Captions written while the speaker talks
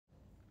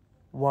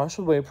Why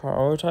should we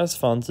prioritize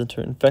funds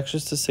into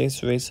infectious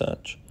disease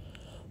research?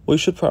 We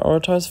should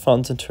prioritize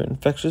funds into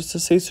infectious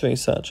disease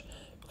research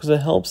because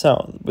it helps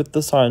out with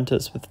the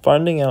scientists with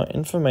finding out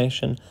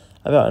information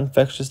about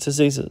infectious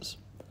diseases.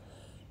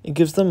 It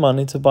gives them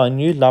money to buy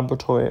new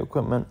laboratory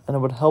equipment and it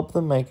would help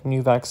them make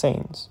new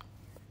vaccines.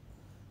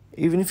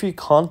 Even if you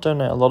can't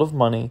donate a lot of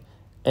money,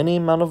 any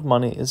amount of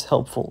money is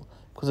helpful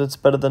because it's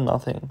better than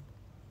nothing.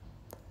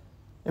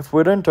 If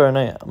we don't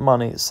donate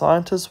money,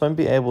 scientists won't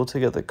be able to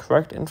get the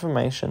correct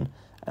information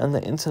and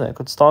the internet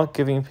could start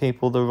giving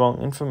people the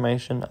wrong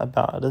information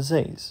about a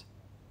disease.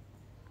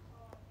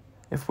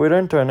 If we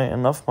don't donate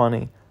enough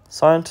money,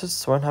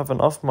 scientists won't have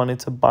enough money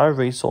to buy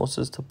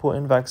resources to put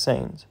in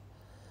vaccines.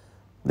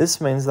 This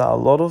means that a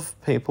lot of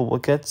people will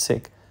get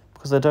sick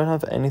because they don't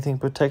have anything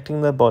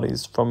protecting their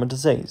bodies from a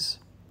disease.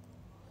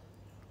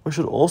 We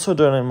should also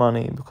donate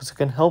money because it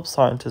can help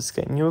scientists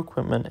get new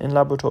equipment in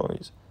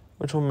laboratories,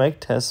 which will make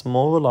tests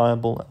more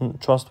reliable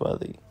and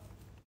trustworthy.